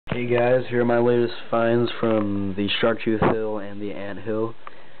Hey guys, here are my latest finds from the Sharktooth Hill and the Ant Hill.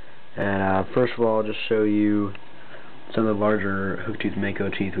 And first of all, I'll just show you some of the larger hook-tooth mako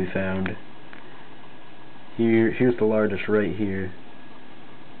teeth we found. Here's the largest right here.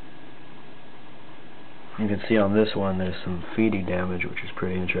 You can see on this one there's some feeding damage, which is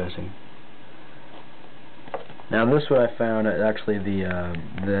pretty interesting. Now this one I found actually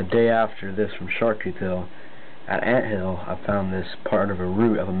the day after this from Sharktooth Hill. At Ant Hill, I found this part of a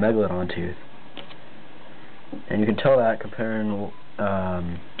root of a megalodon tooth. And you can tell that comparing,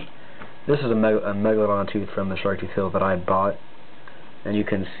 this is a megalodon tooth from the Sharktooth Hill that I bought. And you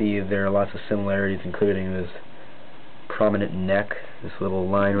can see there are lots of similarities, including this prominent neck, this little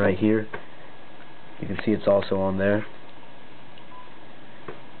line right here. You can see it's also on there.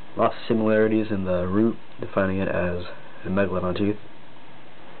 Lots of similarities in the root, defining it as a megalodon tooth.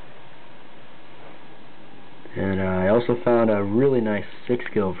 And I also found a really nice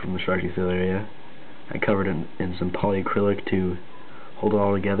 6-gill from the Sharktooth Hill area. I covered it in some polyacrylic to hold it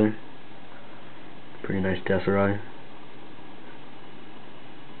all together. Pretty nice tesserae.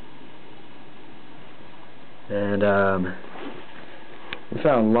 And we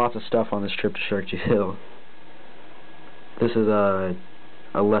found lots of stuff on this trip to Sharktooth Hill. This is a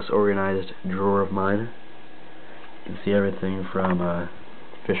less organized drawer of mine. You can see everything from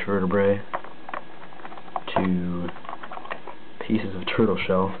fish vertebrae to pieces of turtle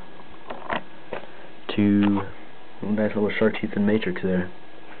shell to a nice little shark teeth and matrix there.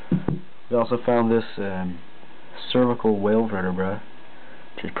 We also found this cervical whale vertebra,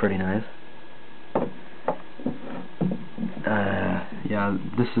 which is pretty nice. Yeah,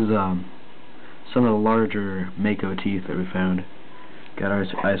 this is some of the larger mako teeth that we found. Got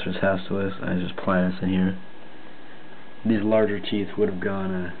Isurus hastilis, Isurus planus in here. These larger teeth would have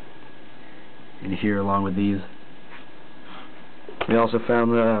gone in here along with these. We also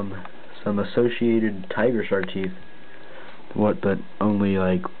found some associated tiger shark teeth, but only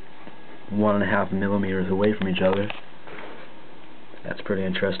like 1.5 millimeters away from each other. That's pretty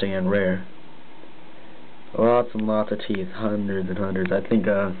interesting and rare. Lots and lots of teeth, hundreds and hundreds. I think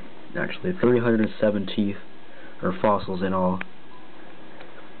actually 307 teeth or fossils in all.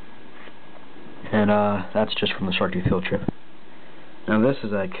 And that's just from the Sharktooth Hill trip. Now this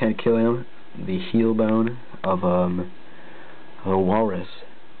is a canchylium, the heel bone of a walrus,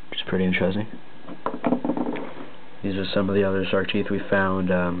 which is pretty interesting. These are some of the other shark teeth we found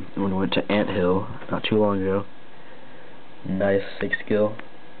when we went to Ant Hill not too long ago. Nice 6-gill.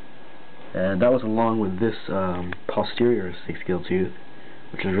 And that was along with this posterior 6-gill tooth,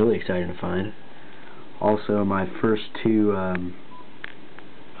 which is really exciting to find. Also my first two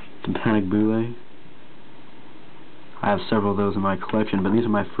tympanic bullae. I have several of those in my collection, but these are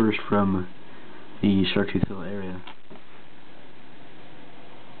my first from the Sharktooth Hill area.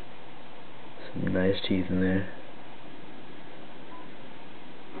 Some nice teeth in there.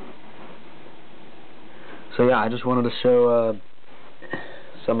 So yeah, I just wanted to show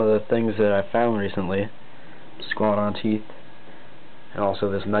some of the things that I found recently. Squalodon teeth, and also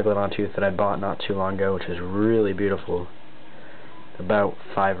this megalodon tooth that I bought not too long ago, which is really beautiful. About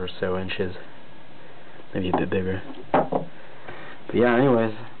 5 or so inches, maybe a bit bigger. But yeah,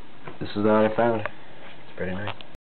 anyways, this is what I found. It's pretty nice.